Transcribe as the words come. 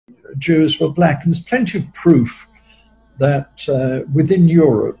Jews were black. And there's plenty of proof that within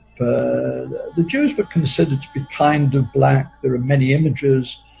Europe, the Jews were considered to be kind of black. There are many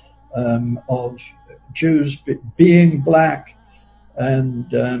images of Jews being black,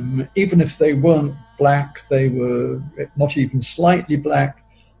 and even if they weren't black, they were not even slightly black,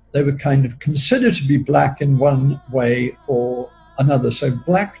 they were kind of considered to be black in one way or another. So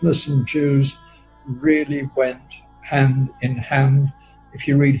blackness and Jews really went hand in hand. If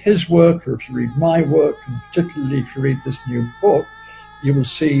you read his work, or if you read my work, and particularly if you read this new book, you will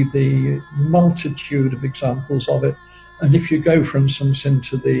see the multitude of examples of it. And if you go, for instance,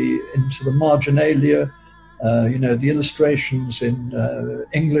 into the marginalia, the illustrations in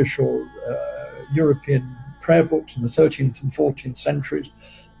English or European prayer books in the 13th and 14th centuries,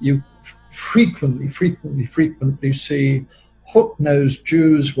 you frequently see hook-nosed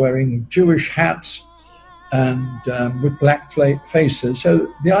Jews wearing Jewish hats and with black faces. So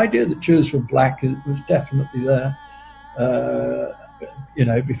the idea that Jews were black was definitely there,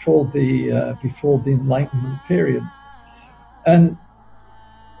 before the Enlightenment period. And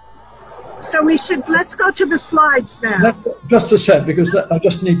so let's go to the slides now. Just a sec, because I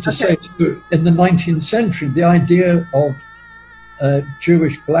just need to say, too, in the 19th century, the idea of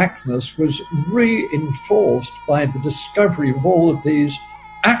Jewish blackness was reinforced by the discovery of all of these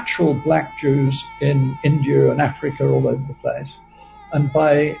actual black Jews in India and Africa, all over the place. And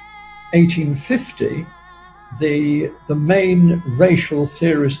by 1850, the main racial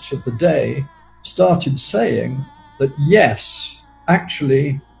theorists of the day started saying that, yes,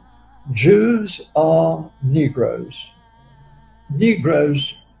 actually, Jews are Negroes.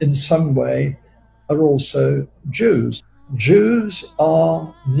 Negroes, in some way, are also Jews. Jews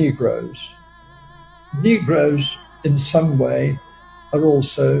are Negroes. Negroes, in some way, are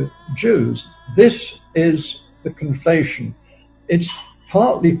also Jews. This is the conflation. It's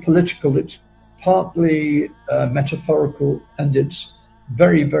partly political, it's partly metaphorical, and it's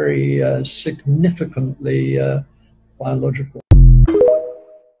very, very significantly biological.